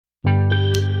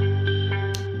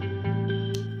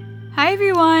Hi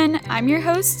everyone, I'm your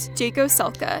host, Jaco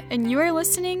Selka, and you are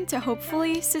listening to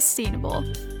Hopefully Sustainable.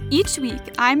 Each week,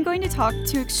 I'm going to talk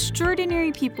to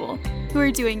extraordinary people who are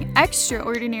doing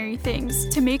extraordinary things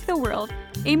to make the world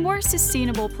a more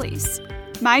sustainable place.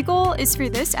 My goal is for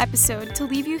this episode to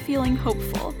leave you feeling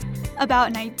hopeful about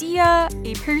an idea,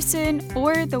 a person,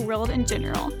 or the world in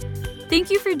general.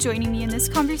 Thank you for joining me in this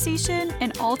conversation,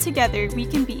 and all together we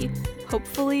can be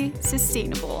hopefully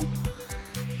sustainable.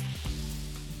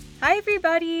 Hi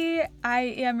everybody! I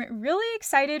am really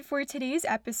excited for today's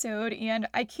episode, and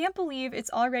I can't believe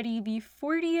it's already the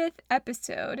 40th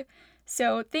episode.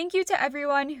 So thank you to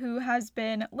everyone who has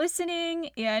been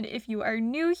listening, and if you are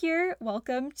new here,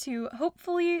 welcome to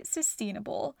Hopefully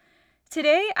Sustainable.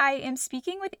 Today I am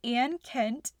speaking with Ann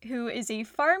Kent, who is a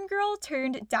farm girl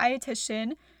turned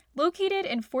dietitian located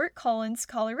in Fort Collins,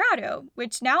 Colorado,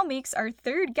 which now makes our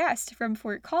third guest from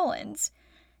Fort Collins.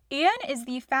 Ann is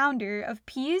the founder of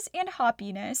Peas and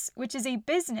Hoppiness, which is a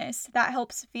business that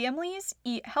helps families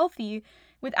eat healthy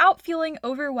without feeling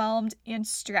overwhelmed and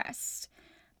stressed.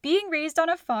 Being raised on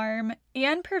a farm,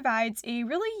 Ann provides a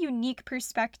really unique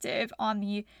perspective on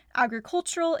the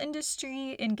agricultural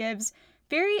industry and gives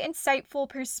very insightful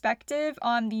perspective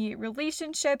on the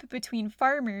relationship between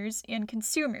farmers and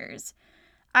consumers.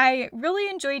 I really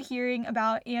enjoyed hearing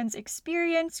about Ann's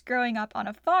experience growing up on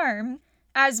a farm,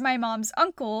 as my mom's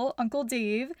uncle, Uncle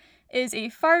Dave, is a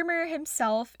farmer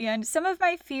himself, and some of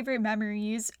my favorite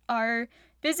memories are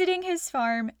visiting his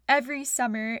farm every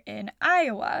summer in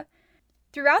Iowa.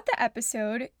 Throughout the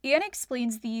episode, Ann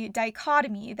explains the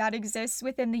dichotomy that exists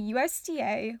within the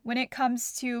USDA when it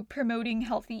comes to promoting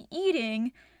healthy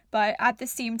eating, but at the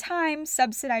same time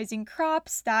subsidizing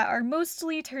crops that are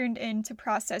mostly turned into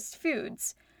processed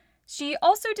foods. She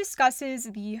also discusses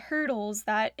the hurdles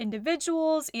that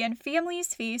individuals and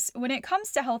families face when it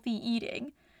comes to healthy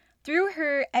eating. Through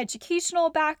her educational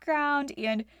background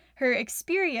and her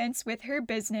experience with her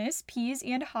business, Peas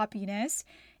and Hoppiness,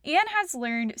 Ann has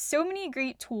learned so many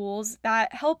great tools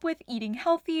that help with eating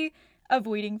healthy,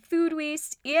 avoiding food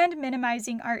waste, and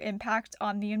minimizing our impact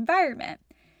on the environment.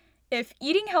 If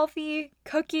eating healthy,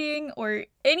 cooking, or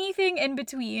anything in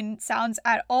between sounds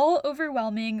at all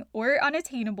overwhelming or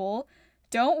unattainable,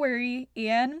 don't worry,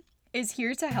 Ann is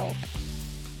here to help.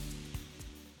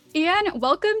 Ann,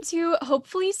 welcome to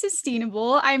Hopefully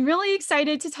Sustainable. I'm really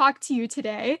excited to talk to you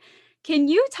today. Can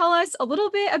you tell us a little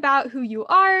bit about who you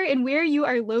are and where you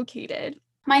are located?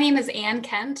 My name is Ann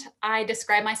Kent. I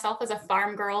describe myself as a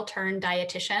farm girl turned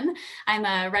dietitian. I'm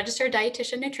a registered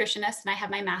dietitian nutritionist, and I have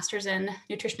my master's in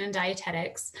nutrition and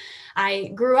dietetics.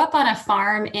 I grew up on a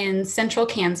farm in central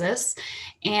Kansas,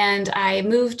 and I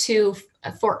moved to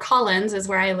Fort Collins, is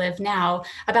where I live now,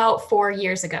 about 4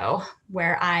 years ago,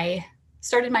 where I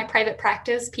started my private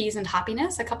practice, Peas and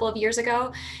Hoppiness, a couple of years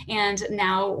ago, and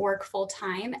now work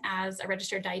full-time as a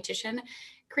registered dietitian,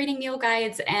 creating meal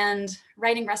guides and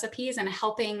writing recipes and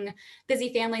helping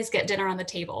busy families get dinner on the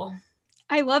table.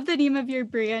 I love the name of your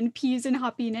brand, Peas and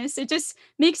Hoppiness. It just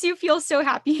makes you feel so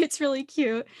happy. It's really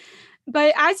cute.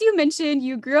 But as you mentioned,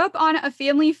 you grew up on a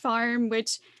family farm,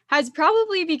 which has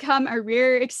probably become a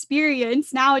rare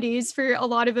experience nowadays for a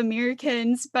lot of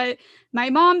Americans. But my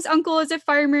mom's uncle is a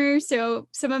farmer, so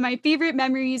some of my favorite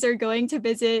memories are going to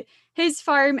visit his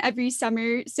farm every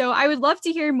summer. So I would love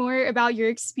to hear more about your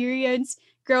experience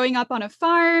growing up on a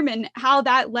farm and how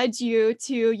that led you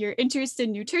to your interest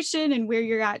in nutrition and where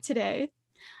you're at today.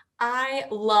 I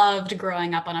loved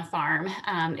growing up on a farm.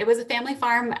 It was a family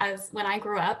farm when I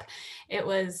grew up. It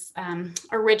was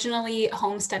originally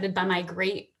homesteaded by my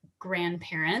great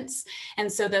grandparents.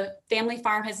 And so the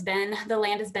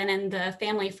land has been in the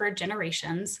family for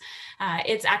generations.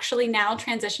 It's actually now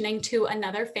transitioning to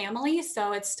another family.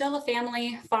 So it's still a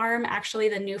family farm. Actually,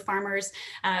 the new farmers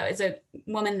is a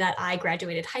woman that I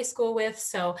graduated high school with.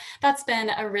 So that's been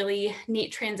a really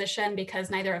neat transition because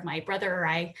neither of my brother or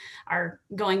I are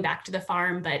going back to the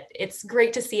farm, but it's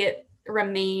great to see it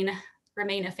remain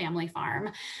a family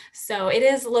farm. So it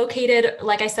is located,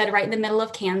 like I said, right in the middle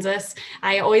of Kansas.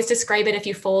 I always describe it, if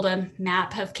you fold a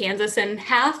map of Kansas in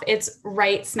half, it's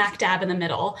right smack dab in the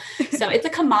middle. So it's a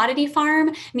commodity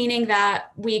farm, meaning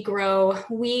that we grow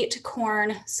wheat,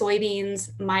 corn,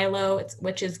 soybeans, milo,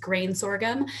 which is grain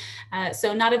sorghum.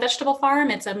 So not a vegetable farm,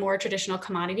 it's a more traditional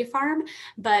commodity farm,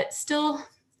 but still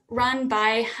run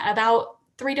by about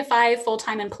 3 to 5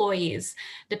 full-time employees,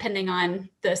 depending on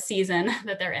the season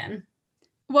that they're in.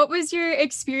 What was your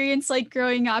experience like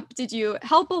growing up? Did you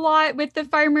help a lot with the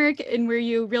farm work, and were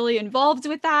you really involved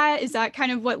with that? Is that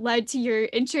kind of what led to your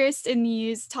interest in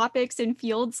these topics and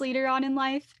fields later on in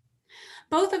life?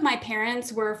 Both of my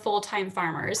parents were full-time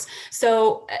farmers.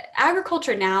 So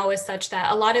agriculture now is such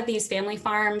that a lot of these family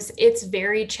farms, it's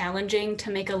very challenging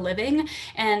to make a living.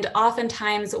 And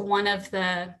oftentimes one of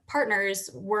the partners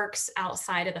works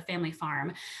outside of the family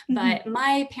farm. Mhm. But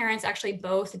my parents actually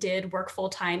both did work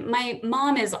full-time. My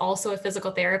mom is also a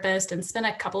physical therapist and spent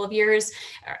a couple of years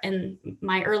in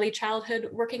my early childhood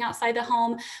working outside the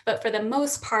home. But for the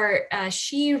most part,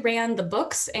 she ran the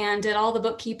books and did all the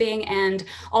bookkeeping and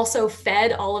also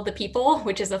fed all of the people,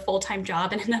 which is a full-time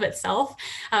job in and of itself,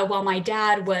 while my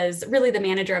dad was really the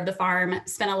manager of the farm,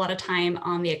 spent a lot of time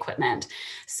on the equipment.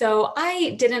 So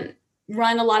I didn't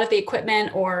run a lot of the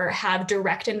equipment or have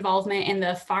direct involvement in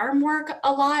the farm work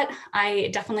a lot. I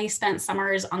definitely spent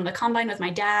summers on the combine with my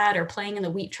dad or playing in the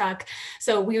wheat truck.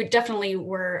 So we definitely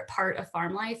were part of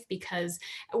farm life because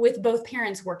with both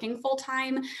parents working full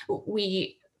time,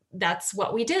 that's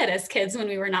what we did as kids when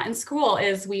we were not in school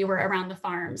is we were around the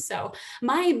farm. So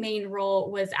my main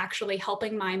role was actually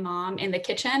helping my mom in the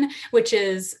kitchen, which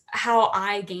is how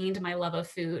I gained my love of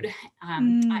food.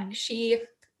 Mm. She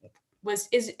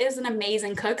is an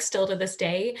amazing cook still to this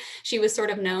day. She was sort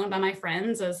of known by my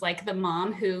friends as like the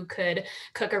mom who could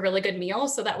cook a really good meal.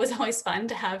 So that was always fun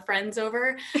to have friends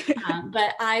over.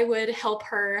 But I would help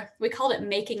her. We called it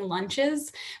making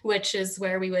lunches, which is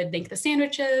where we would make the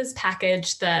sandwiches,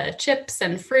 package the chips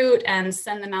and fruit, and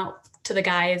send them out to the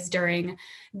guys during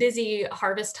busy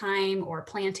harvest time or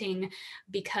planting,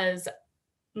 because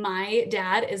my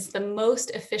dad is the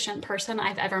most efficient person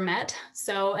I've ever met.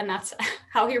 So, and that's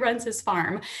how he runs his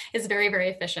farm, is very, very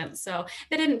efficient. So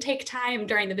they didn't take time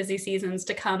during the busy seasons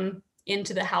to come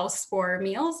into the house for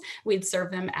meals. We'd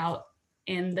serve them out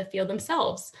in the field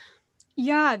themselves.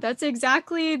 Yeah, that's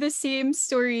exactly the same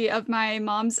story of my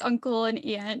mom's uncle and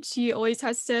aunt. She always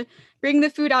has to bring the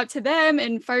food out to them,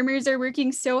 and farmers are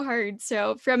working so hard.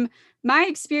 So, from my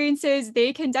experiences,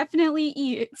 they can definitely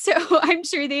eat. So, I'm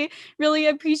sure they really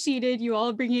appreciated you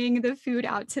all bringing the food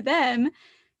out to them.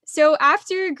 So,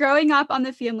 after growing up on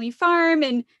the family farm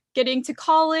and getting to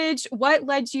college, what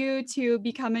led you to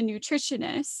become a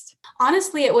nutritionist?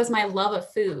 Honestly, it was my love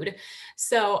of food.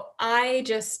 So I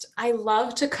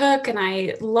love to cook and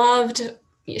I loved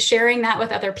sharing that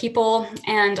with other people.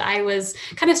 And I was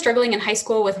kind of struggling in high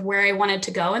school with where I wanted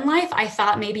to go in life. I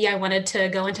thought maybe I wanted to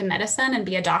go into medicine and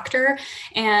be a doctor.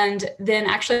 And then,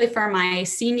 actually, for my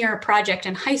senior project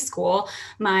in high school,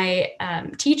 my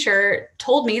teacher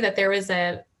told me that there was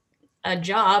a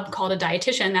job called a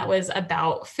dietitian that was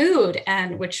about food,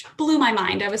 and which blew my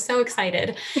mind. I was so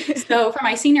excited. So for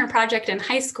my senior project in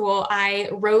high school, I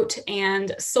wrote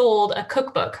and sold a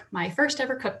cookbook, my first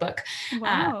ever cookbook,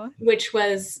 Wow. which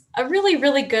was a really,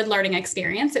 really good learning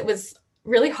experience. It was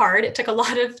really hard. It took a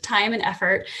lot of time and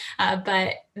effort,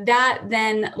 but that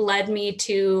then led me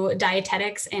to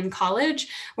dietetics in college,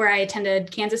 where I attended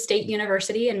Kansas State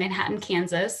University in Manhattan,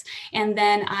 Kansas. And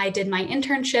then I did my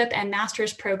internship and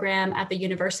master's program at the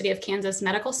University of Kansas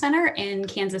Medical Center in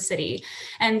Kansas City.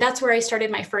 And that's where I started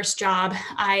my first job.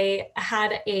 I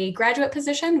had a graduate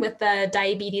position with the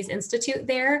Diabetes Institute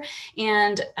there,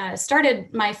 and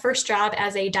started my first job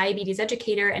as a diabetes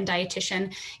educator and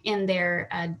dietitian in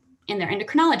their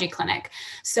endocrinology clinic.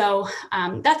 So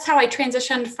that's how I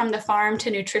transitioned from the farm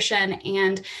to nutrition.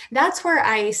 And that's where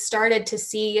I started to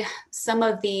see some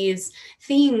of these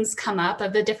themes come up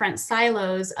of the different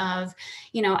silos of,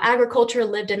 agriculture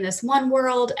lived in this one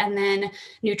world, and then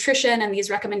nutrition and these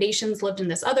recommendations lived in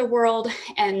this other world.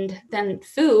 And then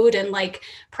food and like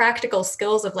practical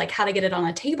skills of like how to get it on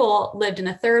the table lived in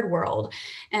a third world.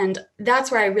 And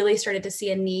that's where I really started to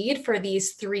see a need for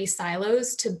these three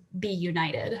silos to be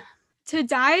united. To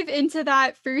dive into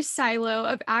that first silo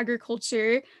of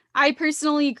agriculture, I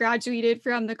personally graduated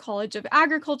from the College of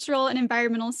Agricultural and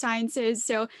Environmental Sciences.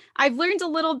 So I've learned a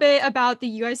little bit about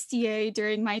the USDA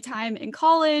during my time in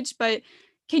college, but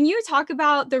can you talk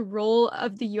about the role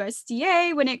of the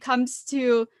USDA when it comes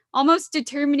to almost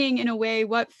determining, in a way,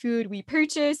 what food we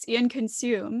purchase and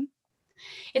consume?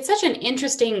 It's such an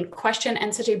interesting question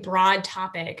and such a broad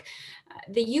topic.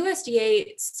 The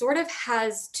USDA sort of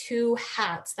has two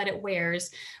hats that it wears,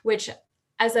 which,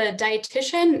 as a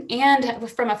dietitian and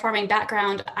from a farming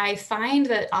background, I find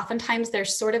that oftentimes they're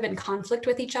sort of in conflict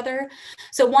with each other.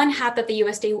 So one hat that the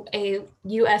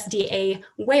USDA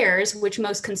wears, which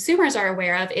most consumers are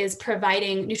aware of, is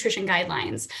providing nutrition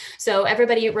guidelines. So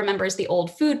everybody remembers the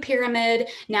old food pyramid.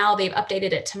 Now they've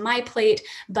updated it to MyPlate,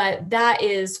 but that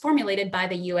is formulated by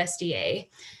the USDA.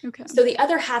 Okay. So the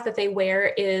other hat that they wear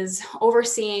is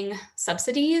overseeing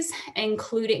subsidies,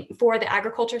 including for the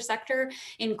agriculture sector,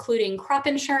 including crop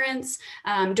insurance,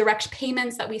 direct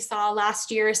payments that we saw last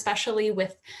year, especially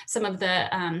with some of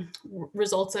the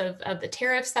results of the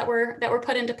tariffs that were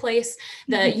put into place.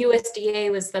 The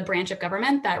USDA was the branch of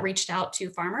government that reached out to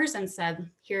farmers and said,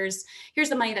 here's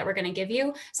the money that we're going to give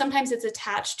you. Sometimes it's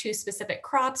attached to specific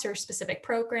crops or specific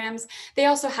programs. They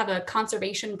also have a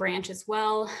conservation branch as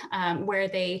well, where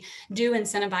they do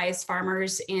incentivize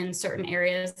farmers in certain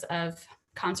areas of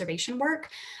conservation work.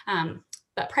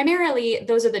 But primarily,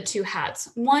 those are the two hats.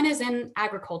 One is in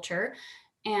agriculture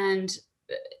and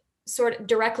sort of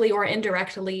directly or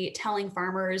indirectly telling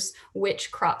farmers which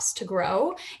crops to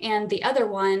grow. And the other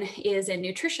one is in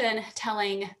nutrition,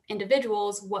 telling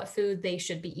individuals what food they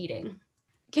should be eating.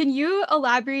 Can you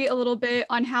elaborate a little bit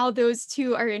on how those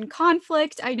two are in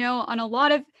conflict? I know on a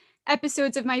lot of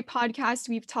episodes of my podcast,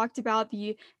 we've talked about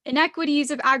the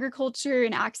inequities of agriculture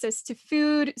and access to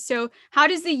food. So, how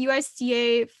does the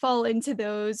USDA fall into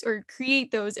those or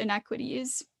create those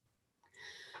inequities?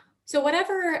 So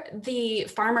whatever the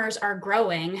farmers are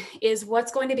growing is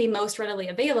what's going to be most readily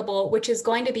available, which is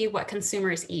going to be what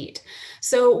consumers eat.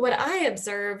 So what I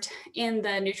observed in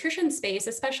the nutrition space,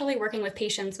 especially working with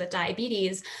patients with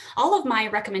diabetes, all of my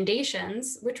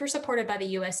recommendations, which were supported by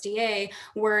the USDA,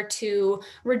 were to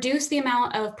reduce the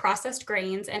amount of processed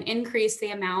grains and increase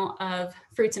the amount of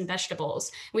fruits and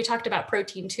vegetables. We talked about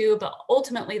protein too, but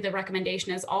ultimately the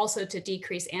recommendation is also to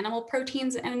decrease animal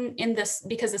proteins in this,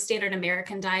 because the standard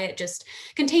American diet just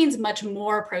contains much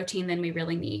more protein than we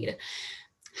really need.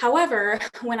 However,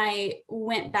 when I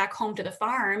went back home to the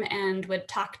farm and would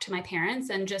talk to my parents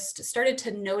and just started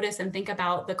to notice and think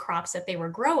about the crops that they were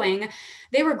growing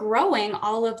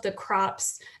all of the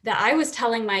crops that I was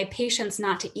telling my patients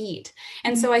not to eat.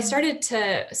 And so I started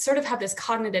to sort of have this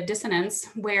cognitive dissonance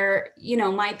where,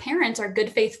 my parents are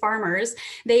good faith farmers.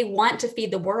 They want to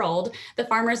feed the world. The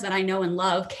farmers that I know and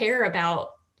love care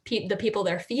about the people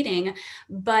they're feeding,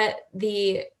 but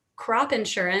the crop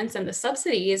insurance and the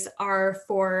subsidies are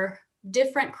for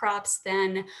different crops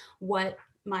than what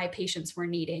my patients were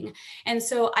needing. And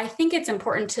so I think it's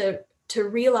important to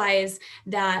realize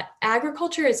that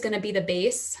agriculture is going to be the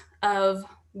base of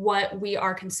what we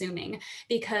are consuming,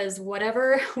 because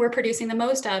whatever we're producing the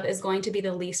most of is going to be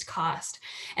the least cost.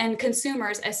 And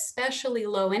consumers, especially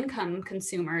low-income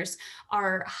consumers,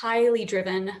 are highly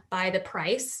driven by the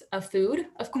price of food,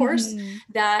 of course.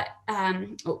 That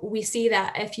we see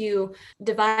that if you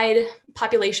divide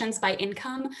populations by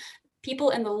income,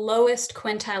 people in the lowest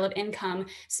quintile of income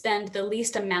spend the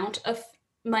least amount of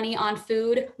money on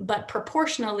food, but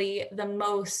proportionally the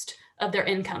most of their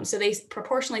income. So they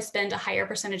proportionally spend a higher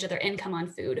percentage of their income on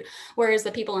food, whereas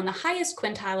the people in the highest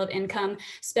quintile of income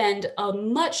spend a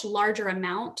much larger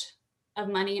amount of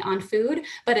money on food,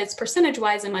 but it's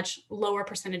percentage-wise a much lower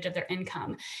percentage of their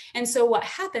income. And so what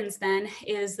happens then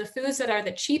is the foods that are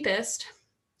the cheapest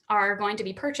are going to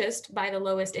be purchased by the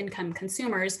lowest income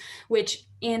consumers, which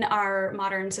in our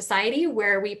modern society,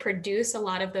 where we produce a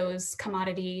lot of those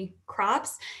commodity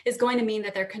crops, is going to mean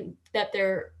that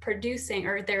they're producing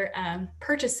or they're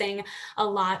purchasing a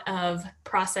lot of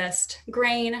processed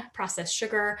grain, processed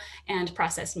sugar, and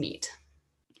processed meat.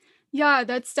 Yeah,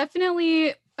 that's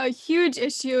definitely a huge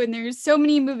issue, and there's so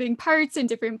many moving parts and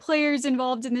different players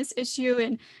involved in this issue.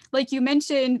 And like you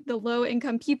mentioned, the low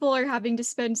income people are having to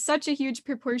spend such a huge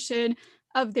proportion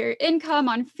of their income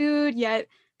on food, yet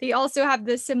they also have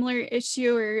the similar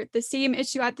issue or the same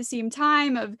issue at the same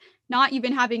time of not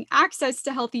even having access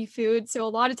to healthy food. So a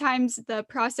lot of times the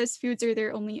processed foods are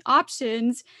their only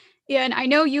options. And I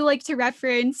know you like to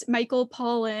reference Michael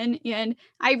Pollan, and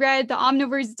I read The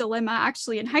Omnivore's Dilemma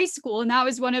actually in high school, and that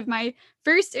was one of my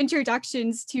first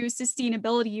introductions to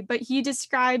sustainability. But he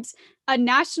describes a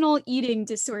national eating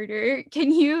disorder.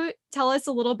 Can you tell us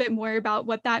a little bit more about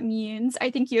what that means? I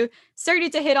think you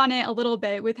started to hit on it a little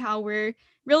bit with how we're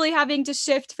really having to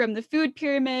shift from the food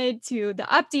pyramid to the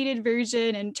updated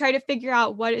version and try to figure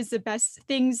out what is the best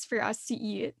things for us to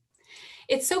eat.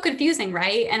 It's so confusing,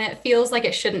 right? And it feels like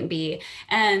it shouldn't be.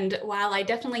 And while I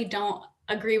definitely don't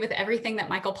agree with everything that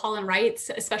Michael Pollan writes,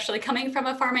 especially coming from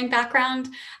a farming background,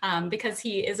 because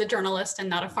he is a journalist and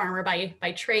not a farmer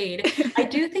by trade, I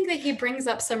do think that he brings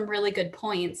up some really good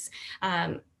points.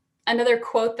 Another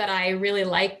quote that I really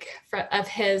like of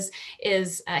his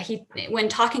is when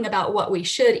talking about what we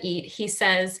should eat, he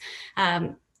says,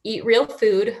 eat real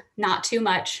food, not too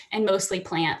much, and mostly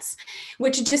plants,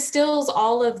 which distills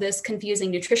all of this confusing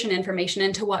nutrition information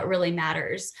into what really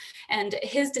matters. And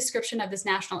his description of this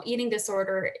national eating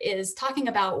disorder is talking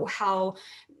about how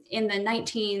in the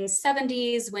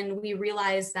 1970s, when we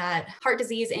realized that heart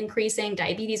disease increasing,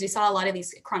 diabetes, we saw a lot of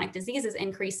these chronic diseases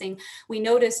increasing, we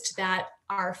noticed that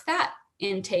our fat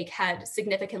intake had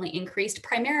significantly increased,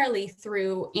 primarily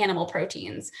through animal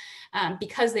proteins,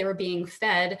 because they were being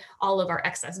fed all of our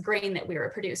excess grain that we were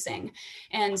producing.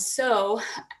 And so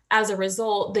as a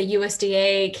result, the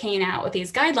USDA came out with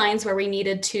these guidelines where we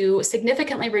needed to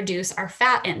significantly reduce our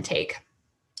fat intake.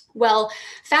 Well,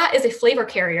 fat is a flavor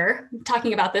carrier,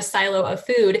 talking about this silo of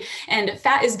food, and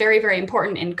fat is very, very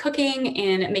important in cooking,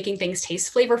 in making things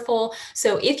taste flavorful.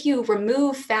 So if you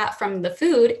remove fat from the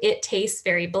food, it tastes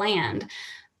very bland.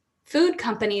 Food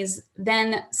companies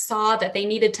then saw that they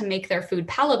needed to make their food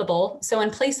palatable. So in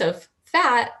place of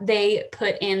fat, they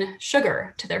put in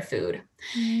sugar to their food.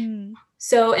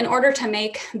 So in order to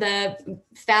make the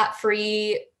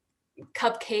fat-free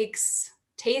cupcakes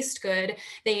taste good,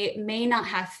 they may not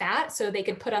have fat, so they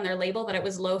could put on their label that it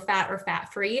was low fat or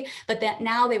fat free, but that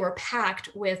now they were packed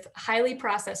with highly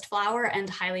processed flour and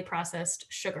highly processed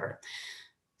sugar.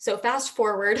 So fast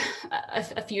forward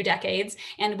a few decades,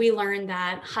 and we learned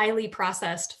that highly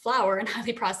processed flour and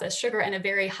highly processed sugar and a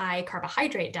very high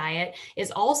carbohydrate diet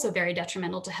is also very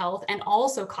detrimental to health and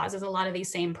also causes a lot of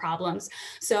these same problems.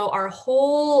 So our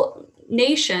whole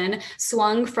nation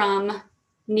swung from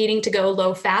needing to go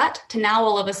low fat to now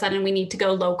all of a sudden we need to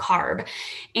go low carb.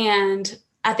 And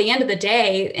at the end of the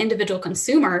day, individual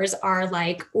consumers are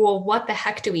like, well, what the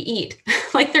heck do we eat?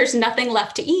 Like there's nothing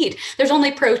left to eat. There's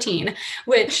only protein,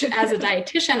 which as a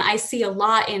dietitian, I see a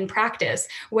lot in practice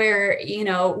where,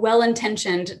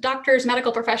 well-intentioned doctors,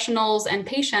 medical professionals, and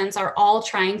patients are all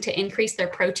trying to increase their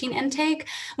protein intake,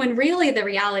 when really the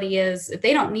reality is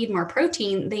they don't need more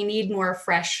protein, they need more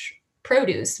fresh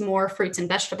produce, more fruits and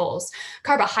vegetables.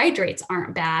 Carbohydrates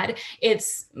aren't bad.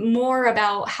 It's more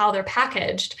about how they're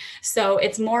packaged. So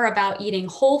it's more about eating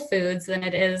whole foods than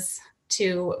it is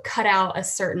to cut out a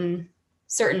certain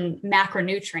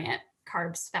macronutrient,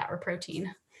 carbs, fat, or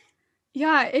protein.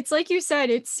 Yeah, it's like you said,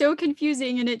 it's so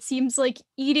confusing and it seems like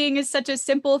eating is such a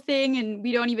simple thing and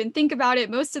we don't even think about it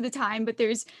most of the time, but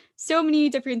there's so many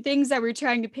different things that we're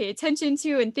trying to pay attention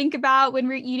to and think about when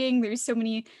we're eating. There's so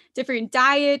many different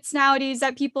diets nowadays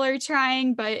that people are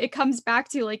trying, but it comes back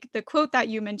to like the quote that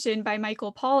you mentioned by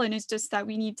Michael Pollan is just that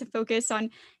we need to focus on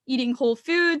eating whole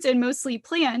foods and mostly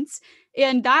plants.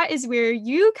 And that is where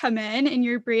you come in and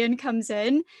your brand comes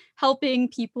in, helping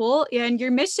people. And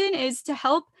your mission is to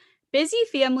help busy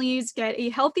families get a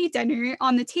healthy dinner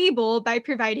on the table by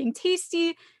providing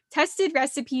tasty, tested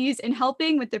recipes and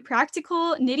helping with the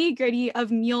practical nitty gritty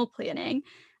of meal planning.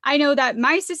 I know that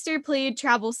my sister played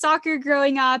travel soccer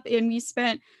growing up, and we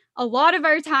spent a lot of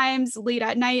our times late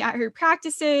at night at her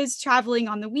practices, traveling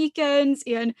on the weekends.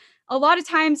 And a lot of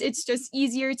times it's just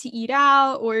easier to eat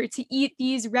out or to eat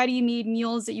these ready made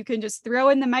meals that you can just throw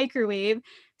in the microwave.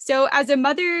 So, as a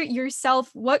mother yourself,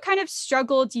 what kind of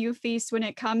struggle do you face when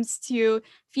it comes to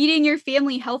feeding your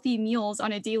family healthy meals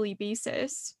on a daily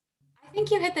basis? I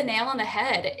think you hit the nail on the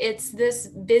head. It's this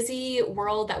busy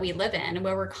world that we live in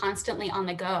where we're constantly on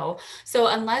the go. So,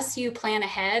 unless you plan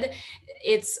ahead,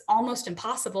 it's almost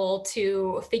impossible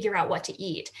to figure out what to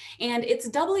eat. And it's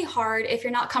doubly hard if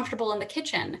you're not comfortable in the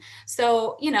kitchen.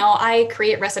 So, I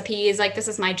create recipes, like this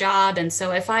is my job. And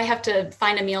so if I have to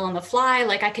find a meal on the fly,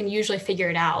 like I can usually figure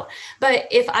it out. But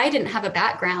if I didn't have a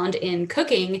background in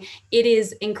cooking, it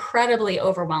is incredibly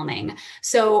overwhelming.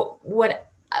 So what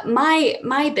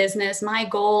my business, my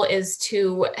goal is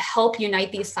to help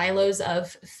unite these silos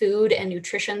of food and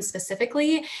nutrition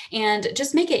specifically, and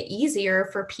just make it easier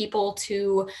for people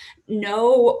to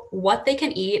know what they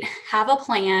can eat, have a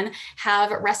plan, have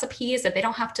recipes that they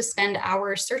don't have to spend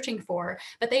hours searching for,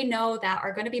 but they know that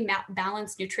are going to be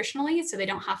balanced nutritionally, so they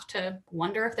don't have to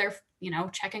wonder if they're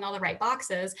checking all the right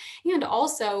boxes, and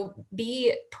also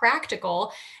be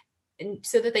practical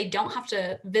so that they don't have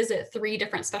to visit 3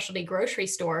 different specialty grocery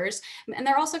stores. And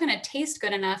they're also going to taste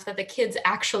good enough that the kids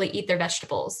actually eat their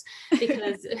vegetables.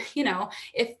 Because,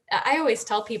 if I always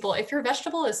tell people, if your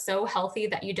vegetable is so healthy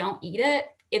that you don't eat it,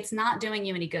 it's not doing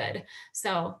you any good.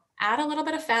 So add a little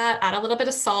bit of fat, add a little bit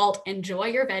of salt, enjoy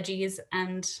your veggies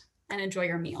and enjoy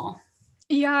your meal.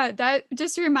 Yeah, that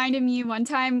just reminded me one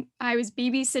time I was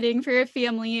babysitting for a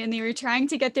family and they were trying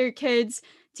to get their kids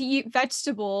to eat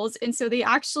vegetables. And so they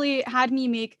actually had me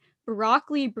make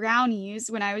broccoli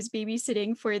brownies when I was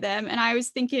babysitting for them. And I was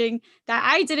thinking that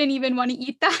I didn't even want to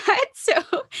eat that. So,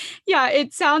 yeah,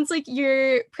 it sounds like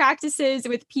your practices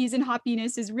with peas and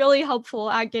happiness is really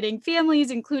helpful at getting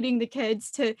families, including the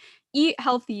kids, to eat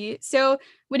healthy. So,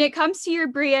 when it comes to your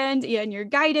brand and your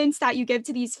guidance that you give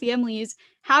to these families,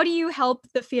 how do you help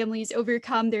the families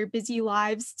overcome their busy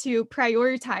lives to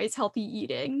prioritize healthy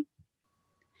eating?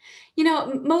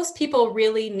 Most people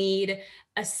really need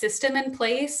a system in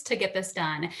place to get this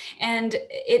done. And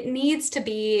it needs to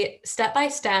be step by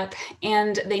step,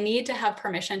 and they need to have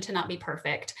permission to not be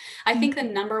perfect. I think the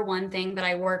number one thing that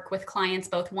I work with clients,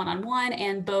 both one-on-one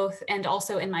and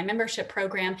also in my membership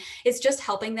program, is just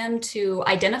helping them to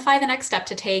identify the next step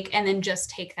to take and then just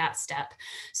take that step.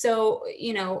 So,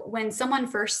 when someone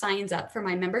first signs up for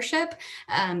my membership,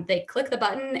 they click the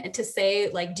button to say,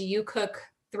 like, do you cook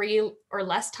 3 or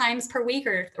less times per week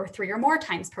or 3 or more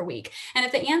times per week? And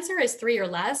if the answer is 3 or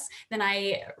less, then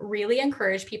I really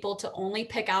encourage people to only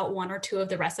pick out 1 or 2 of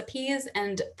the recipes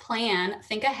and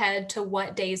think ahead to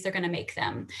what days they're going to make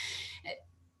them.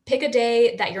 Pick a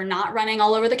day that you're not running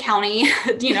all over the county,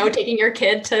 taking your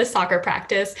kid to soccer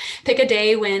practice. Pick a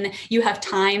day when you have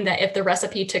time that if the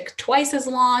recipe took twice as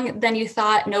long, then you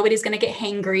thought nobody's going to get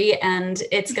hangry and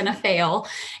it's going to fail.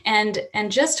 And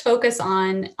just focus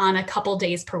on a couple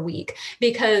days per week,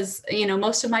 because,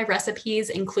 most of my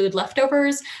recipes include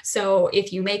leftovers. So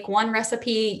if you make one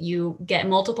recipe, you get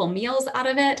multiple meals out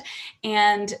of it.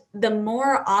 And the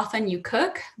more often you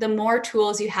cook, the more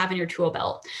tools you have in your tool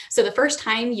belt. So the first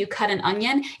time you cut an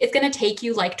onion, it's going to take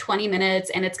you like 20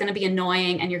 minutes and it's going to be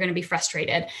annoying and you're going to be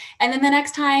frustrated. And then the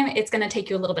next time it's going to take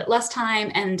you a little bit less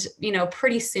time. And,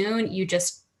 pretty soon you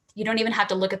don't even have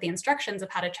to look at the instructions of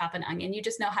how to chop an onion. You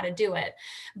just know how to do it.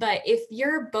 But if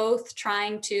you're both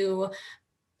trying to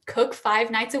cook 5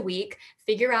 nights a week,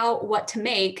 figure out what to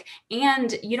make,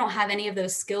 and you don't have any of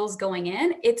those skills going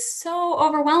in, it's so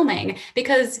overwhelming,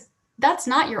 because that's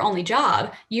not your only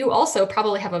job. You also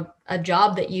probably have a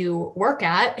job that you work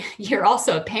at. You're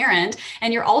also a parent,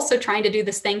 and you're also trying to do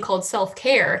this thing called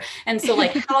self-care. And so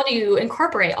how do you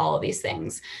incorporate all of these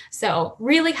things? So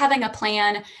really having a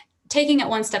plan, taking it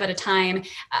one step at a time.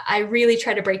 I really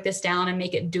try to break this down and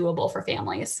make it doable for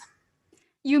families.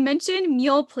 You mentioned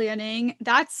meal planning.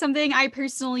 That's something I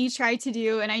personally try to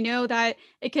do, and I know that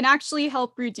it can actually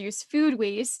help reduce food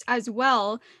waste as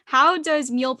well. How does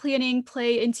meal planning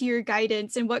play into your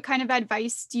guidance, and what kind of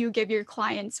advice do you give your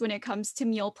clients when it comes to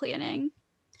meal planning?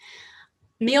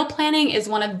 Meal planning is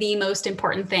one of the most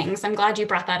important things. I'm glad you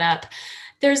brought that up.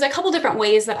 There's a couple different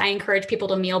ways that I encourage people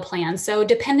to meal plan. So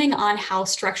depending on how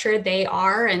structured they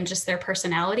are and just their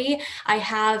personality, I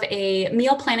have a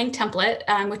meal planning template,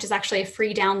 which is actually a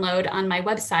free download on my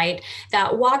website,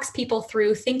 that walks people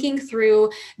through thinking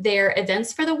through their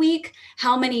events for the week,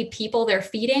 how many people they're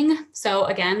feeding. So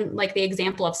again, like the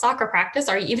example of soccer practice,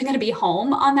 are you even going to be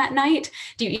home on that night?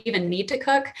 Do you even need to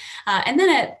cook? And then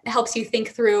it helps you think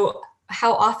through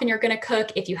how often you're going to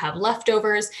cook, if you have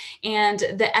leftovers, and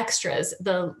the extras,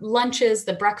 the lunches,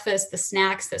 the breakfast, the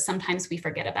snacks that sometimes we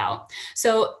forget about.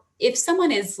 So if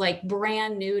someone is like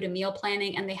brand new to meal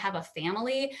planning and they have a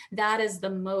family, that is the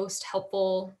most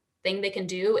helpful thing they can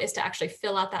do, is to actually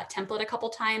fill out that template a couple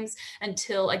times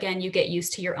until, again, you get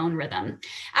used to your own rhythm.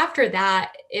 After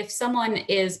that, if someone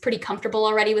is pretty comfortable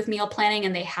already with meal planning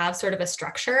and they have sort of a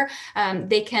structure,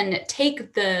 they can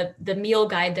take the meal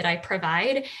guide that I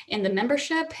provide in the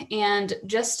membership and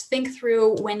just think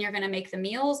through when you're going to make the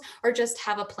meals, or just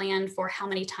have a plan for how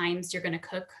many times you're going to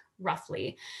cook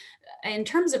roughly. In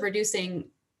terms of reducing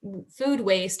food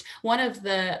waste, one of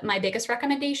my biggest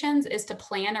recommendations is to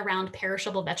plan around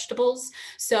perishable vegetables.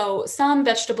 So some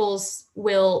vegetables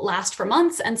will last for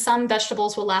months and some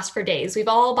vegetables will last for days. We've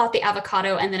all bought the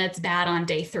avocado and then it's bad on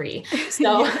day 3.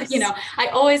 So, Yes. I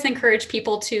always encourage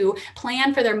people to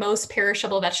plan for their most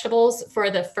perishable vegetables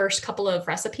for the first couple of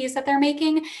recipes that they're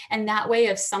making. And that way,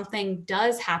 if something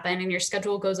does happen and your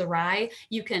schedule goes awry,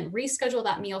 you can reschedule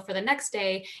that meal for the next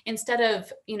day, instead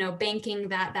of, banking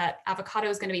that avocado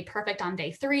is going to be perfect on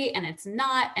day 3 and it's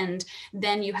not. And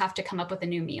then you have to come up with a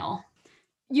new meal.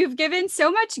 You've given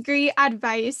so much great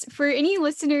advice. For any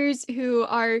listeners who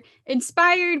are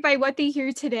inspired by what they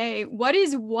hear today, what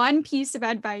is one piece of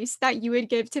advice that you would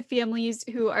give to families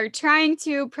who are trying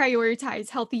to prioritize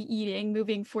healthy eating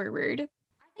moving forward?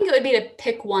 I think it would be to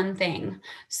pick one thing.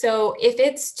 So if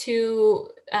it's to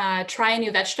try a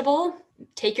new vegetable,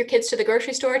 take your kids to the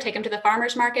grocery store, take them to the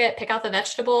farmer's market, pick out the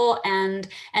vegetable and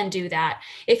do that.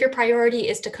 If your priority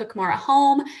is to cook more at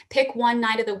home, pick one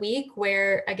night of the week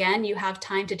where, again, you have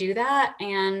time to do that,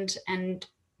 and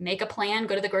make a plan,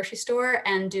 go to the grocery store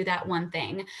and do that one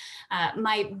thing.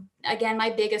 My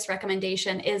biggest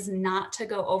recommendation is not to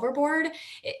go overboard.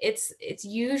 It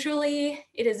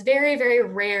is very, very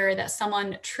rare that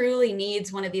someone truly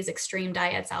needs one of these extreme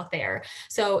diets out there.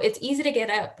 So it's easy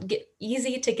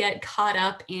to get caught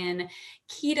up in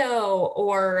keto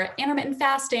or intermittent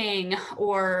fasting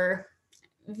or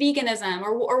veganism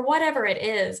or whatever it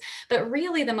is. But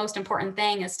really the most important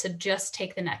thing is to just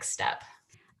take the next step.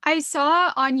 I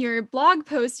saw on your blog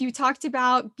post you talked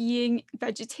about being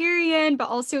vegetarian, but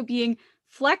also being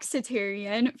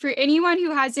flexitarian. For anyone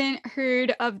who hasn't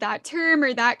heard of that term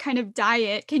or that kind of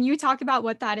diet, can you talk about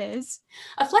what that is?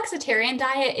 A flexitarian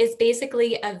diet is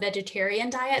basically a vegetarian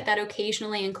diet that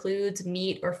occasionally includes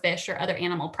meat or fish or other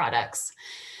animal products.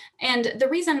 And the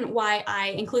reason why I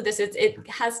include this is it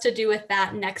has to do with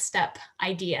that next step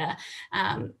idea.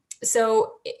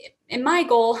 So in my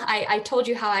goal, I told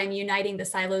you how I'm uniting the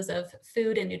silos of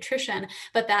food and nutrition,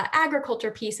 but that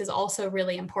agriculture piece is also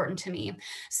really important to me.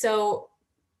 So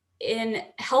in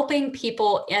helping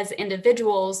people as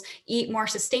individuals eat more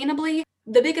sustainably,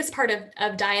 the biggest part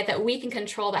of diet that we can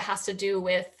control that has to do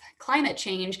with climate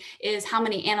change is how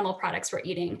many animal products we're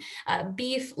eating.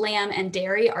 Beef, lamb, and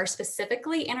dairy are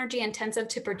specifically energy intensive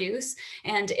to produce.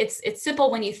 And it's simple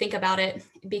when you think about it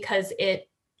because it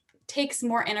takes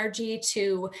more energy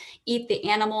to eat the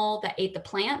animal that ate the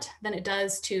plant than it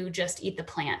does to just eat the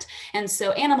plant. And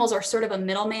so animals are sort of a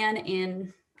middleman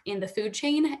in the food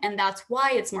chain, and that's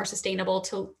why it's more sustainable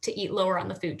to eat lower on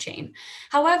the food chain.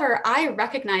 However, I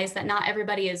recognize that not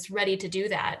everybody is ready to do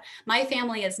that. My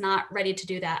family is not ready to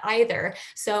do that either.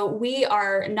 So we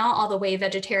are not all the way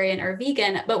vegetarian or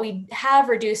vegan, but we have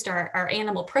reduced our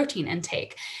animal protein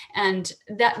intake. And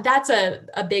that's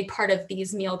a big part of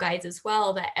these meal guides as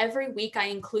well, that every week I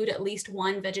include at least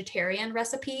one vegetarian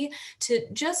recipe to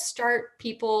just start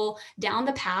people down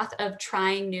the path of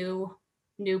trying new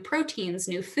proteins,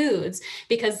 new foods,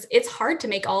 because it's hard to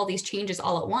make all these changes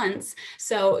all at once.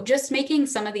 So just making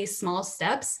some of these small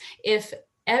steps, if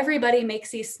everybody makes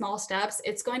these small steps,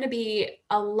 it's going to be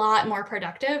a lot more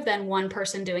productive than one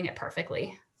person doing it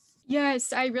perfectly.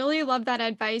 Yes, I really love that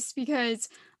advice because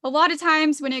a lot of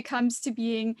times when it comes to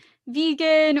being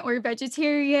vegan or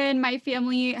vegetarian, my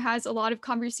family has a lot of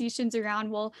conversations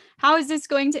around, well, how is this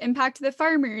going to impact the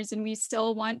farmers? And we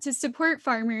still want to support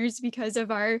farmers because of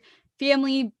our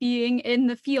family being in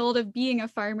the field of being a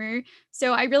farmer.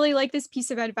 So I really like this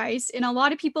piece of advice. And a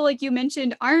lot of people, like you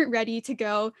mentioned, aren't ready to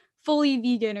go fully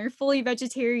vegan or fully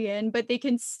vegetarian, but they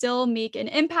can still make an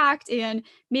impact and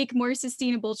make more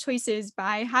sustainable choices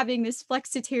by having this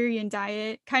flexitarian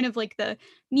diet, kind of like the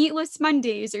meatless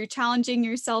Mondays, or challenging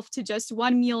yourself to just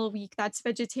one meal a week that's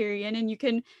vegetarian. And you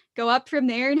can go up from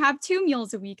there and have 2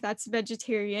 meals a week that's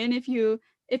vegetarian if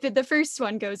the first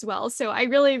one goes well. So I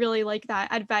really, really like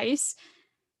that advice.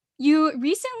 You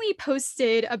recently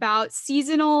posted about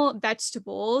seasonal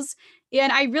vegetables,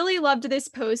 and I really loved this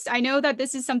post. I know that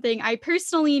this is something I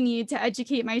personally need to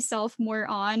educate myself more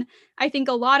on. I think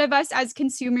a lot of us as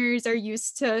consumers are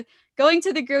used to going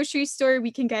to the grocery store.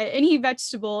 We can get any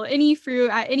vegetable, any fruit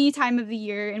at any time of the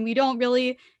year, and we don't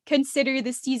really consider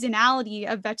the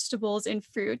seasonality of vegetables and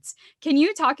fruits. Can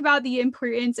you talk about the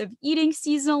importance of eating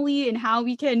seasonally and how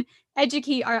we can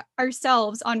educate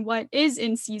ourselves on what is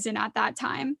in season at that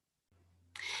time?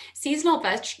 Seasonal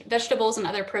vegetables and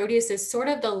other produce is sort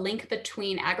of the link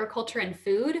between agriculture and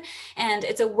food. And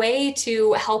it's a way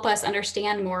to help us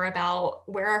understand more about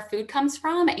where our food comes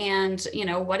from and,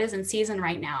 what is in season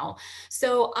right now.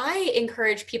 So I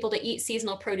encourage people to eat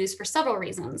seasonal produce for several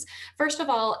reasons. First of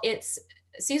all, it's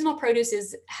seasonal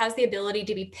produce has the ability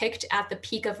to be picked at the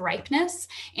peak of ripeness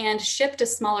and shipped a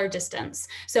smaller distance.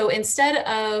 So instead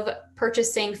of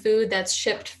purchasing food that's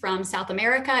shipped from South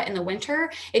America in the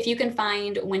winter, if you can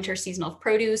find winter seasonal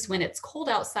produce when it's cold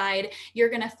outside, you're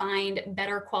going to find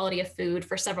better quality of food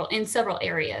in several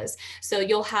areas. So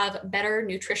you'll have better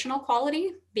nutritional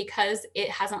quality because it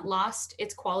hasn't lost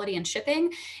its quality in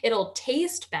shipping. It'll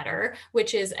taste better,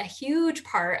 which is a huge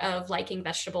part of liking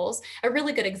vegetables. A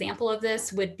really good example of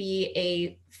this would be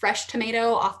a fresh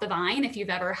tomato off the vine, if you've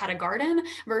ever had a garden,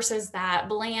 versus that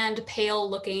bland, pale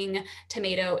looking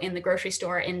tomato in the grocery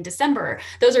store in December.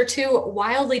 Those are two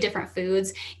wildly different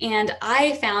foods. And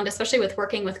I found, especially with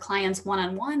working with clients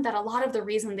one-on-one, that a lot of the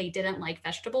reason they didn't like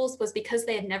vegetables was because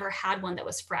they had never had one that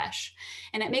was fresh.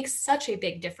 And it makes such a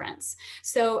big difference.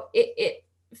 So it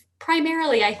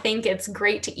primarily, I think it's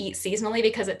great to eat seasonally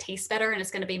because it tastes better and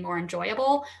it's going to be more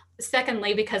enjoyable.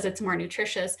 Secondly, because it's more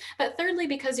nutritious, but thirdly,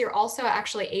 because you're also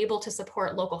actually able to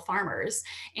support local farmers.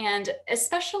 And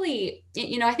especially,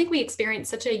 I think we experienced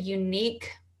such a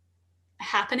unique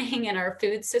happening in our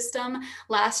food system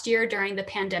last year during the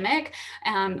pandemic.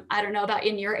 I don't know about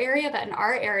in your area, but in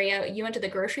our area, you went to the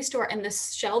grocery store and the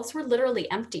shelves were literally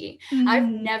empty. I've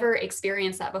Mhm. never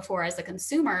experienced that before as a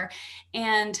consumer.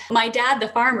 And my dad, the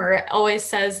farmer, always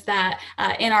says that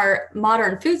in our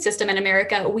modern food system in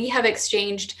America, we have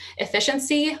exchanged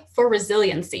efficiency for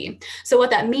resiliency. So what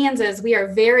that means is we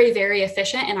are very, very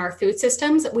efficient in our food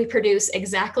systems. We produce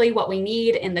exactly what we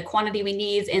need in the quantity we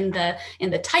need, in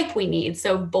the type we need. needs.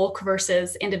 So bulk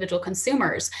versus individual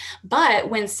consumers. But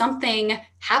when something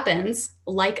happens,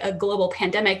 like a global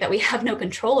pandemic that we have no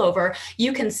control over,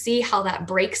 you can see how that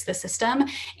breaks the system.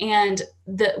 And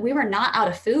we were not out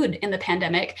of food in the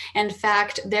pandemic. In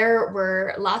fact, there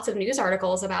were lots of news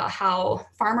articles about how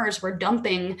farmers were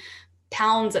dumping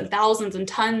pounds and thousands and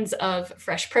tons of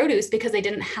fresh produce because they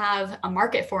didn't have a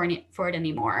market for it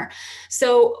anymore.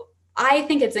 So I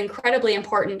think it's incredibly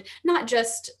important, not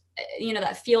just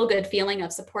that feel good feeling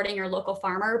of supporting your local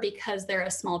farmer because they're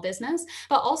a small business,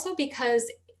 but also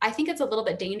because I think it's a little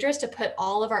bit dangerous to put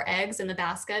all of our eggs in the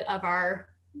basket of our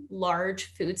large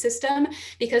food system,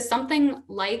 because something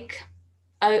like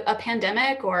a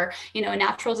pandemic or a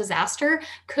natural disaster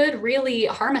could really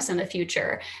harm us in the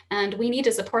future. And we need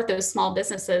to support those small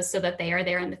businesses so that they are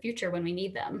there in the future when we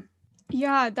need them.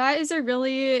 Yeah, that is a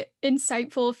really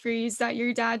insightful phrase that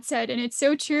your dad said. And it's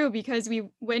so true because we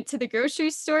went to the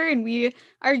grocery store and we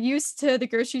are used to the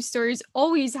grocery stores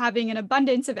always having an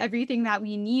abundance of everything that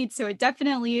we need. So it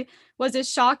definitely was a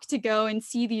shock to go and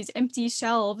see these empty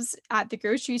shelves at the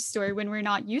grocery store when we're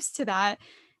not used to that.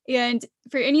 And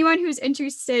for anyone who's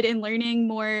interested in learning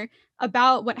more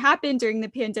about what happened during the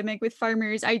pandemic with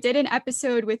farmers, I did an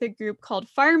episode with a group called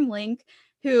FarmLink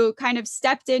who kind of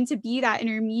stepped in to be that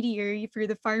intermediary for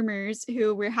the farmers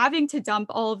who were having to dump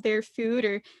all of their food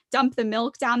or dump the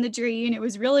milk down the drain. It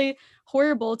was really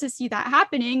horrible to see that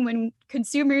happening when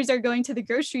consumers are going to the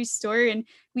grocery store and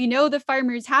we know the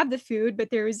farmers have the food, but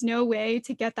there was no way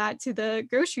to get that to the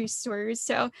grocery stores.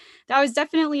 So that was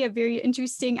definitely a very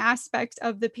interesting aspect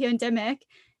of the pandemic.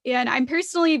 And I'm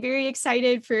personally very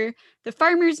excited for the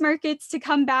farmers markets to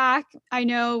come back. I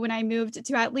know when I moved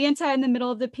to Atlanta in the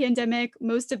middle of the pandemic,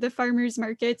 most of the farmers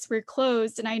markets were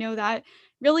closed. And I know that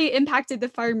really impacted the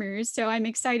farmers. So I'm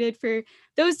excited for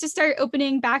those to start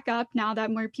opening back up now that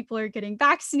more people are getting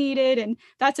vaccinated. And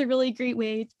that's a really great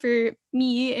way for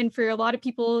me and for a lot of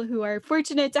people who are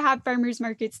fortunate to have farmers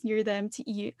markets near them to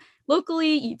eat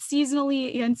locally, eat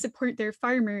seasonally, and support their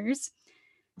farmers.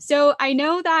 So I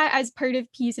know that as part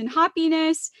of Peas and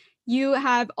Hoppiness, you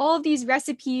have all of these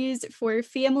recipes for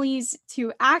families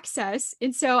to access.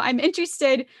 And so I'm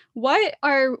interested, what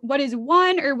is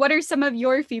one or what are some of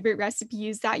your favorite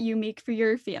recipes that you make for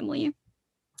your family?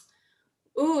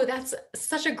 Ooh, that's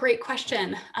such a great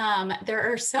question.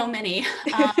 There are so many.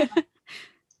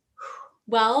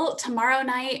 Well, tomorrow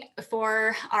night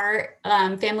for our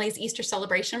family's Easter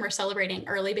celebration, we're celebrating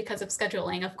early because of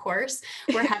scheduling, of course.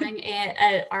 We're having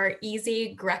our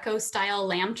easy Greco-style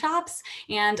lamb chops.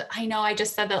 And I know I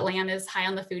just said that lamb is high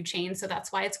on the food chain, so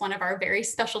that's why it's one of our very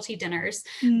specialty dinners.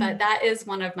 But that is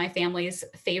one of my family's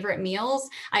favorite meals.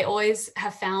 I always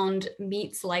have found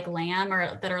meats like lamb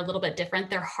that are a little bit different.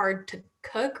 They're hard to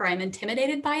cook or I'm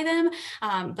intimidated by them.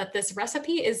 But this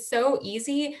recipe is so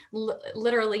easy.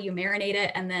 Literally you marinate it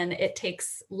and then it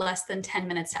takes less than 10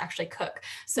 minutes to actually cook.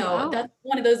 So Wow. that's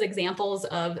one of those examples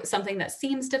of something that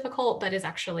seems difficult, but is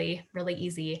actually really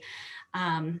easy.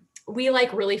 We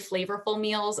like really flavorful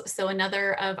meals. So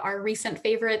another of our recent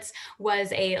favorites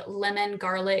was a lemon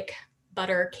garlic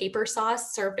butter caper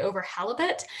sauce served over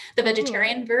halibut. The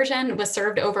vegetarian version was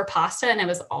served over pasta and it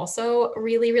was also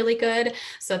really, really good.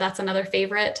 So that's another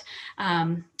favorite.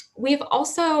 We've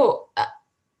also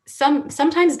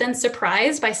sometimes been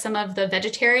surprised by some of the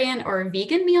vegetarian or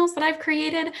vegan meals that I've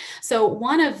created. So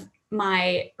one of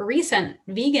my recent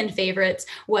vegan favorites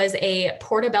was a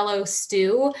portobello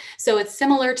stew. So it's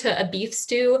similar to a beef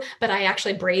stew, but I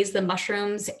actually braise the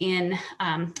mushrooms in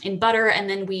butter, and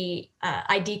then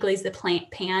I deglaze the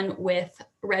pan with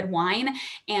red wine.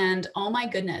 And oh my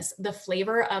goodness, the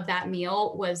flavor of that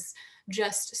meal was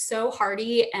just so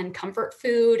hearty and comfort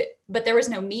food, but there was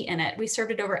no meat in it. We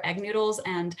served it over egg noodles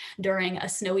and during a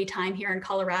snowy time here in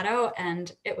Colorado, and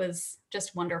it was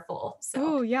just wonderful. So,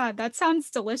 Oh, yeah, that sounds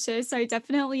delicious. I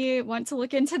definitely want to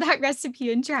look into that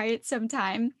recipe and try it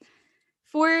sometime.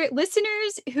 For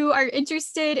listeners who are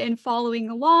interested in following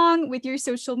along with your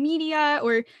social media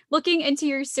or looking into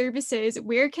your services,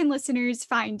 where can listeners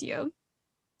find you?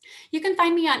 you can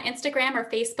find me on Instagram or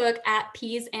Facebook at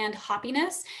Peas and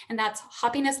Hoppiness, and that's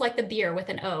Hoppiness like the beer with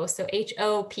an O, so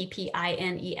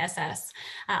Hoppiness.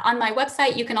 On my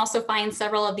website, you can also find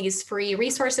several of these free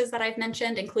resources that I've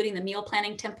mentioned, including the meal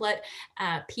planning template,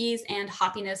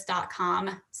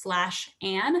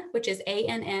 peasandhoppiness.com/Ann, which is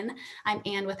ANN. I'm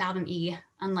Ann without an E,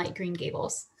 unlike Green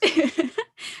Gables.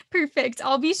 Perfect.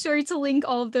 I'll be sure to link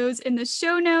all of those in the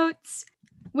show notes.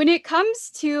 When it comes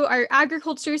to our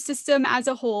agriculture system as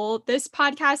a whole, this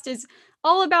podcast is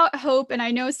all about hope. And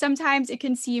I know sometimes it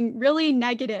can seem really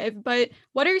negative, but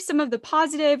what are some of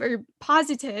the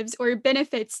positives or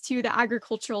benefits to the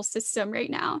agricultural system right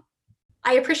now?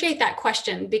 I appreciate that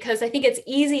question because I think it's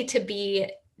easy to be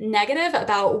negative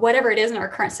about whatever it is in our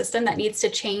current system that needs to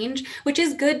change, which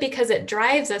is good because it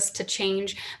drives us to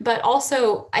change. But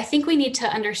also, I think we need to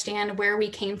understand where we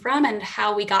came from and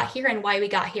how we got here and why we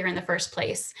got here in the first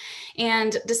place.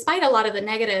 And despite a lot of the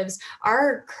negatives,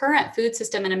 our current food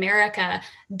system in America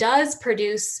does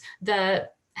produce the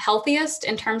healthiest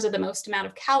in terms of the most amount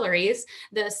of calories,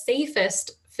 the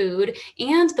safest food,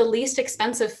 and the least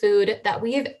expensive food that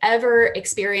we've ever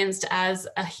experienced as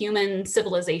a human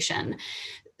civilization.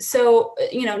 So,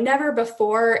 never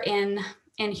before in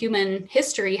human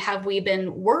history have we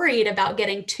been worried about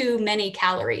getting too many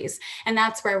calories. And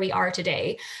that's where we are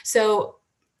today. So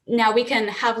now we can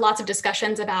have lots of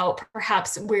discussions about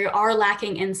perhaps we are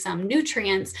lacking in some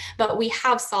nutrients, but we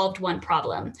have solved one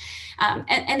problem.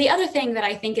 And the other thing that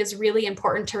I think is really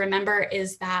important to remember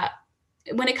is that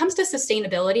when it comes to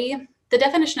sustainability, the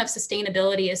definition of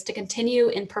sustainability is to continue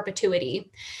in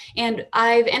perpetuity. And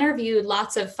I've interviewed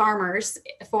lots of farmers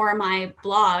for my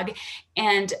blog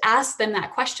and asked them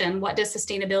that question, what does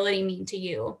sustainability mean to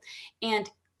you? And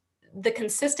the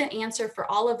consistent answer for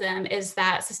all of them is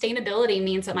that sustainability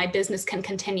means that my business can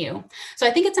continue. So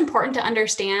I think it's important to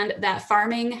understand that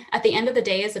farming, at the end of the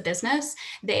day, is a business.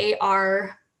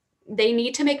 They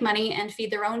need to make money and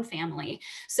feed their own family.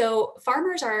 So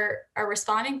farmers are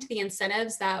responding to the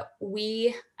incentives that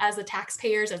we, as the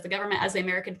taxpayers, as the government, as the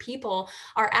American people,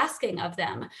 are asking of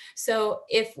them. So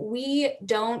if we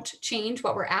don't change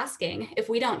what we're asking, if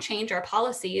we don't change our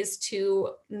policies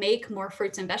to make more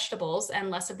fruits and vegetables and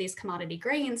less of these commodity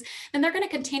grains, then they're going to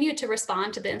continue to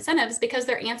respond to the incentives because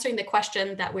they're answering the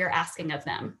question that we're asking of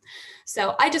them.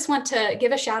 So I just want to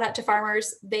give a shout out to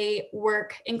farmers. They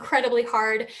work incredibly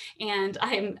hard, and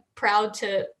I'm proud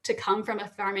to come from a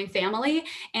farming family,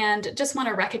 and just want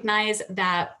to recognize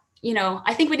that,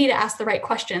 I think we need to ask the right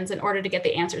questions in order to get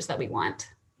the answers that we want.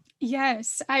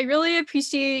 Yes, I really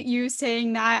appreciate you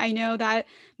saying that. I know that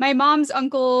my mom's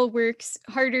uncle works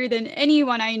harder than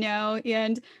anyone I know,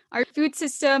 and our food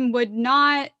system would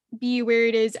not be where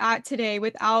it is at today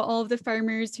without all of the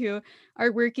farmers who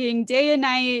are working day and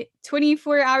night,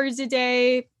 24 hours a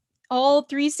day, all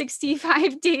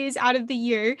 365 days out of the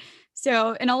year.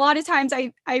 So, and a lot of times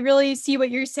I really see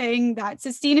what you're saying, that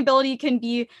sustainability can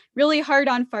be really hard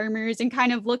on farmers and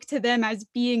kind of look to them as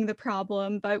being the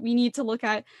problem, but we need to look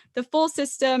at the full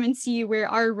system and see where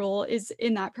our role is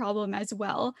in that problem as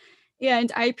well.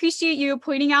 And I appreciate you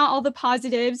pointing out all the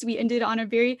positives. We ended on a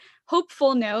very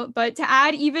hopeful note, but to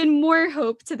add even more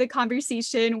hope to the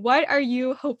conversation, what are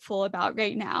you hopeful about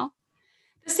right now?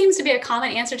 This seems to be a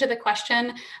common answer to the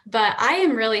question, but I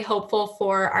am really hopeful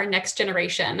for our next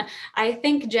generation. I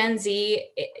think Gen Z,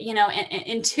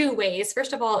 in two ways.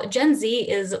 First of all, Gen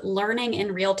Z is learning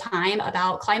in real time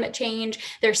about climate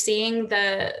change. They're seeing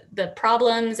the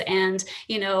problems and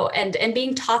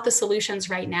being taught the solutions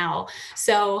right now.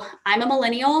 So I'm a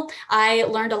millennial. I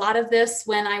learned a lot of this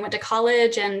when I went to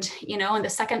college and, in the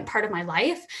second part of my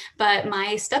life. But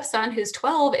my stepson, who's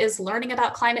 12, is learning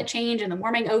about climate change and the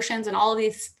warming oceans and all of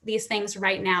these things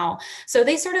right now. So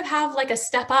they sort of have like a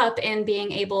step up in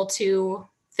being able to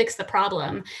fix the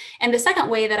problem. And the second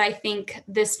way that I think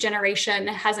this generation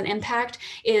has an impact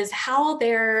is how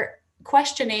they're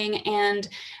questioning and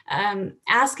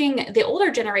asking the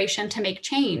older generation to make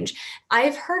change.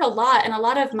 I've heard a lot, and a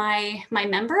lot of my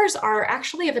members are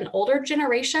actually of an older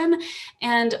generation.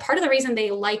 And part of the reason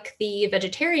they like the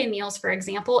vegetarian meals, for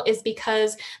example, is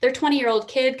because their 20-year-old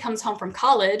kid comes home from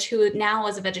college who now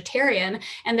is a vegetarian,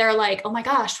 and they're like, oh my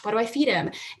gosh, what do I feed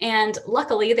him? And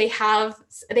luckily they have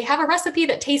a recipe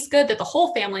that tastes good that the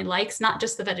whole family likes, not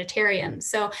just the vegetarian.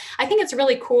 So I think it's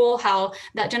really cool how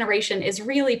that generation is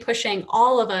really pushing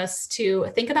all of us to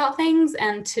think about things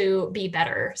and to be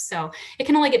better. So it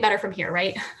can only get better from here,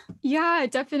 right? Yeah,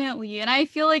 definitely. And I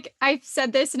feel like I've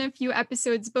said this in a few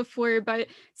episodes before, but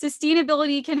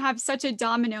sustainability can have such a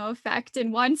domino effect.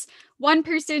 And once one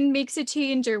person makes a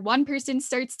change or one person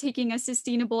starts taking a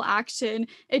sustainable action,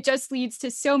 it just leads to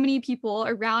so many people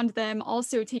around them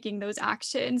also taking those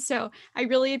actions. So I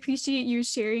really appreciate you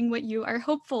sharing what you are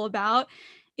hopeful about.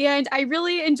 And I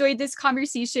really enjoyed this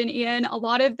conversation, and a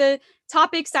lot of the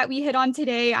topics that we hit on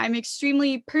today, I'm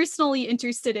extremely personally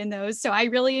interested in those. So I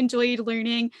really enjoyed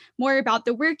learning more about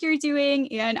the work you're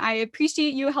doing, and I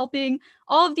appreciate you helping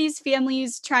all of these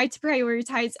families try to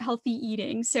prioritize healthy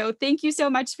eating. So thank you so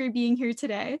much for being here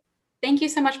today. Thank you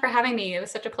so much for having me. It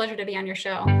was such a pleasure to be on your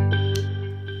show.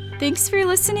 Thanks for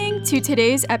listening to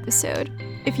today's episode.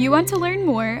 If you want to learn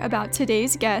more about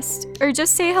today's guest or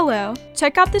just say hello,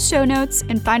 check out the show notes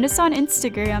and find us on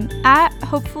Instagram at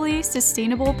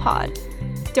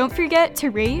HopefullySustainablePod. Don't forget to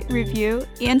rate, review,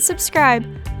 and subscribe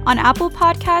on Apple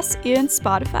Podcasts and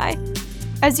Spotify.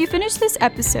 As you finish this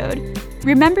episode,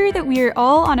 remember that we are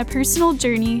all on a personal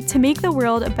journey to make the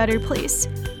world a better place,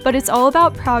 but it's all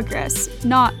about progress,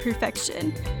 not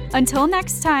perfection. Until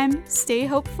next time, stay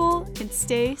hopeful and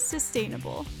stay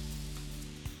sustainable.